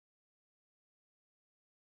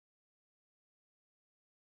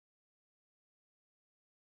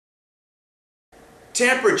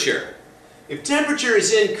temperature. If temperature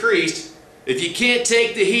is increased, if you can't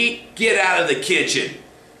take the heat, get out of the kitchen.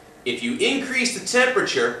 If you increase the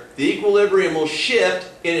temperature, the equilibrium will shift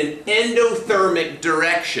in an endothermic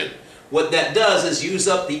direction. What that does is use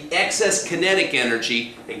up the excess kinetic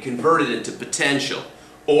energy and convert it into potential.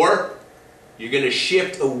 Or you're going to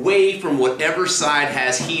shift away from whatever side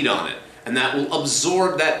has heat on it, and that will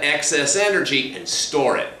absorb that excess energy and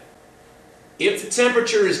store it. If the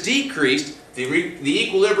temperature is decreased, the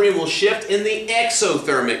equilibrium will shift in the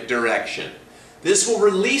exothermic direction. This will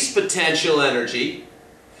release potential energy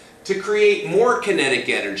to create more kinetic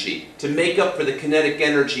energy to make up for the kinetic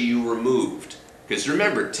energy you removed. Because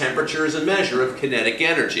remember, temperature is a measure of kinetic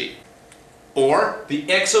energy. Or the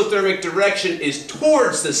exothermic direction is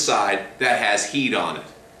towards the side that has heat on it.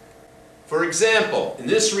 For example, in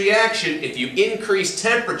this reaction, if you increase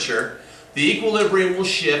temperature, the equilibrium will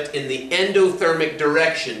shift in the endothermic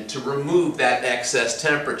direction to remove that excess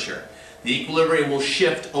temperature. The equilibrium will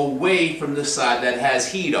shift away from the side that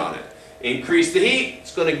has heat on it. Increase the heat,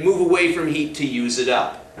 it's going to move away from heat to use it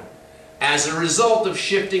up. As a result of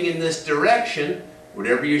shifting in this direction,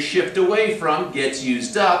 whatever you shift away from gets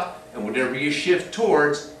used up, and whatever you shift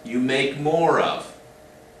towards, you make more of.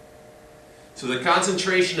 So the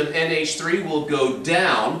concentration of NH3 will go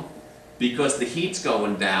down because the heat's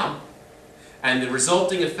going down, and the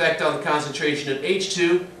resulting effect on the concentration of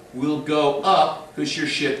H2 will go up because you're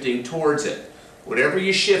shifting towards it. Whatever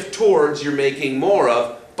you shift towards, you're making more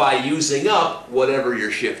of by using up whatever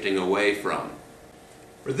you're shifting away from.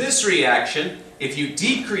 For this reaction, if you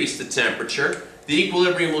decrease the temperature, the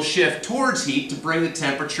equilibrium will shift towards heat to bring the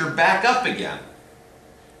temperature back up again.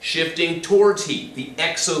 Shifting towards heat, the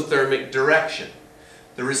exothermic direction.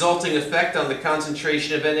 The resulting effect on the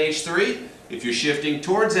concentration of NH3, if you're shifting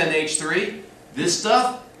towards NH3, this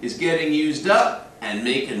stuff is getting used up and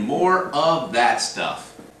making more of that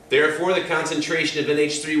stuff. Therefore, the concentration of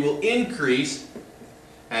NH3 will increase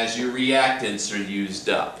as your reactants are used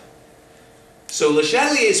up. So Le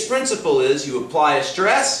Chatelier's principle is you apply a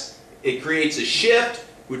stress, it creates a shift,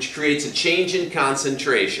 which creates a change in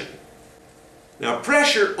concentration. Now,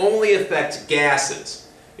 pressure only affects gases.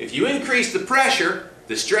 If you increase the pressure,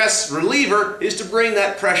 the stress reliever is to bring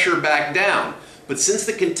that pressure back down. But since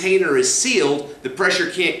the container is sealed, the pressure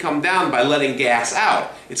can't come down by letting gas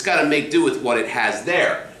out. It's got to make do with what it has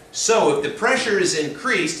there. So if the pressure is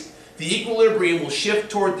increased, the equilibrium will shift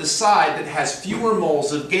toward the side that has fewer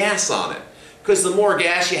moles of gas on it. Because the more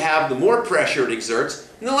gas you have, the more pressure it exerts,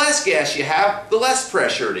 and the less gas you have, the less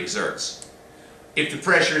pressure it exerts. If the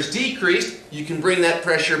pressure is decreased, you can bring that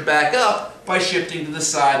pressure back up by shifting to the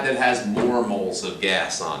side that has more moles of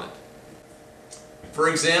gas on it. For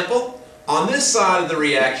example, on this side of the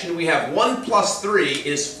reaction, we have 1 plus 3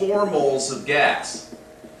 is 4 moles of gas.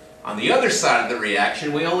 On the other side of the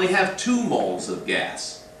reaction, we only have 2 moles of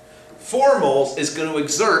gas. 4 moles is going to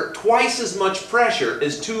exert twice as much pressure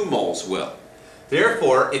as 2 moles will.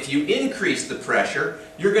 Therefore, if you increase the pressure,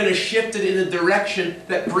 you're going to shift it in a direction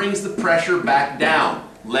that brings the pressure back down,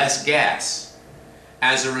 less gas.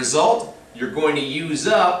 As a result, you're going to use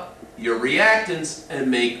up your reactants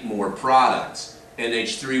and make more products.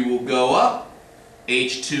 NH3 will go up,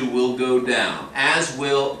 H2 will go down, as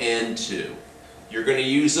will N2. You're going to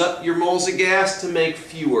use up your moles of gas to make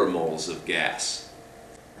fewer moles of gas.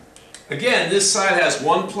 Again, this side has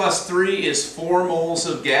 1 plus 3 is 4 moles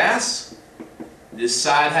of gas. This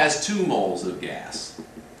side has 2 moles of gas.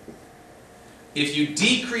 If you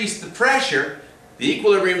decrease the pressure, the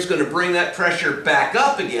equilibrium is going to bring that pressure back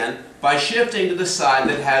up again by shifting to the side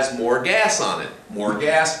that has more gas on it. More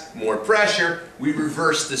gas, more pressure, we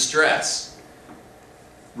reverse the stress.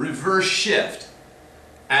 Reverse shift.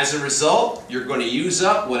 As a result, you're going to use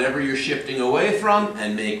up whatever you're shifting away from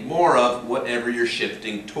and make more of whatever you're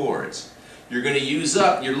shifting towards. You're going to use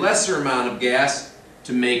up your lesser amount of gas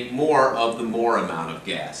to make more of the more amount of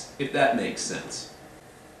gas, if that makes sense.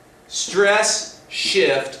 Stress,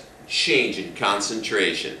 shift, change in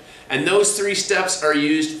concentration. And those 3 steps are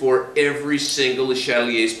used for every single Le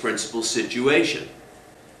Chatelier's principle situation.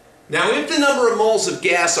 Now, if the number of moles of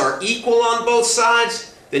gas are equal on both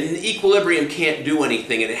sides, then the equilibrium can't do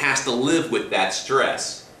anything and it has to live with that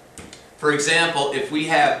stress. For example, if we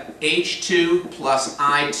have H2 plus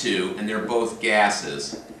I2 and they're both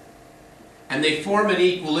gases, and they form an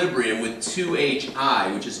equilibrium with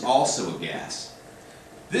 2HI, which is also a gas.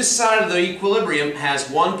 This side of the equilibrium has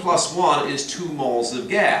 1 plus 1 is 2 moles of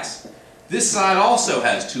gas. This side also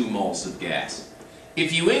has 2 moles of gas.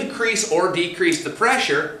 If you increase or decrease the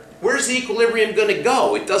pressure, where's the equilibrium going to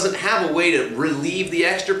go? It doesn't have a way to relieve the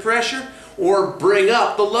extra pressure or bring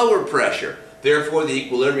up the lower pressure. Therefore, the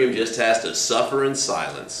equilibrium just has to suffer in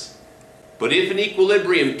silence. But if an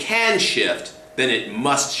equilibrium can shift, then it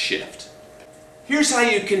must shift. Here's how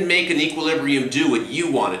you can make an equilibrium do what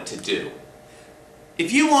you want it to do.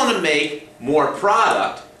 If you want to make more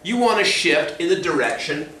product, you want to shift in the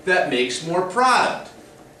direction that makes more product.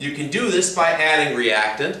 You can do this by adding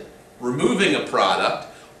reactant, removing a product,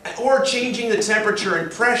 or changing the temperature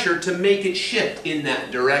and pressure to make it shift in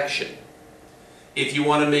that direction. If you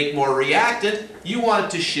want to make more reactant, you want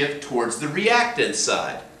it to shift towards the reactant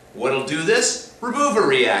side. What'll do this? Remove a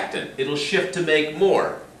reactant. It'll shift to make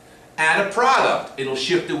more. Add a product. It'll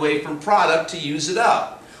shift away from product to use it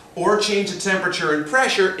up. Or change the temperature and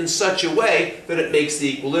pressure in such a way that it makes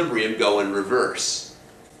the equilibrium go in reverse.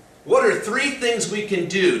 What are 3 things we can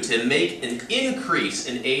do to make an increase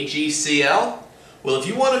in AgCl? Well, if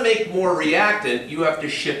you want to make more reactant, you have to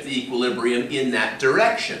shift the equilibrium in that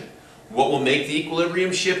direction. What will make the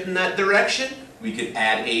equilibrium shift in that direction? We could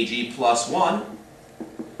add Ag plus 1.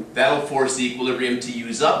 That'll force the equilibrium to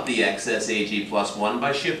use up the excess Ag plus 1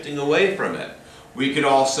 by shifting away from it. We could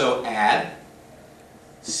also add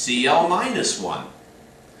Cl minus 1.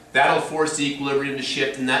 That'll force the equilibrium to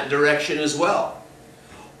shift in that direction as well.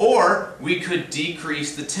 Or we could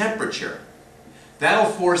decrease the temperature.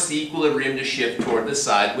 That'll force the equilibrium to shift toward the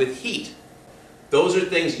side with heat. Those are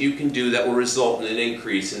things you can do that will result in an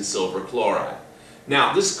increase in silver chloride.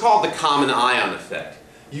 Now, this is called the common ion effect.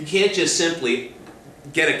 You can't just simply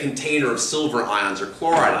get a container of silver ions or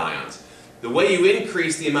chloride ions. The way you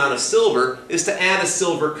increase the amount of silver is to add a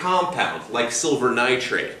silver compound, like silver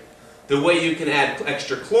nitrate. The way you can add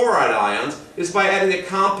extra chloride ions is by adding a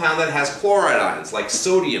compound that has chloride ions, like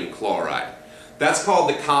sodium chloride. That's called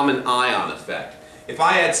the common ion effect. If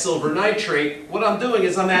I add silver nitrate, what I'm doing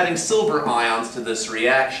is I'm adding silver ions to this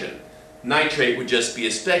reaction. Nitrate would just be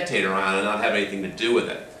a spectator ion and not have anything to do with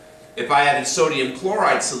it. If I added sodium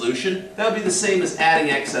chloride solution, that would be the same as adding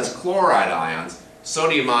excess chloride ions.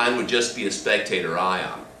 Sodium ion would just be a spectator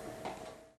ion.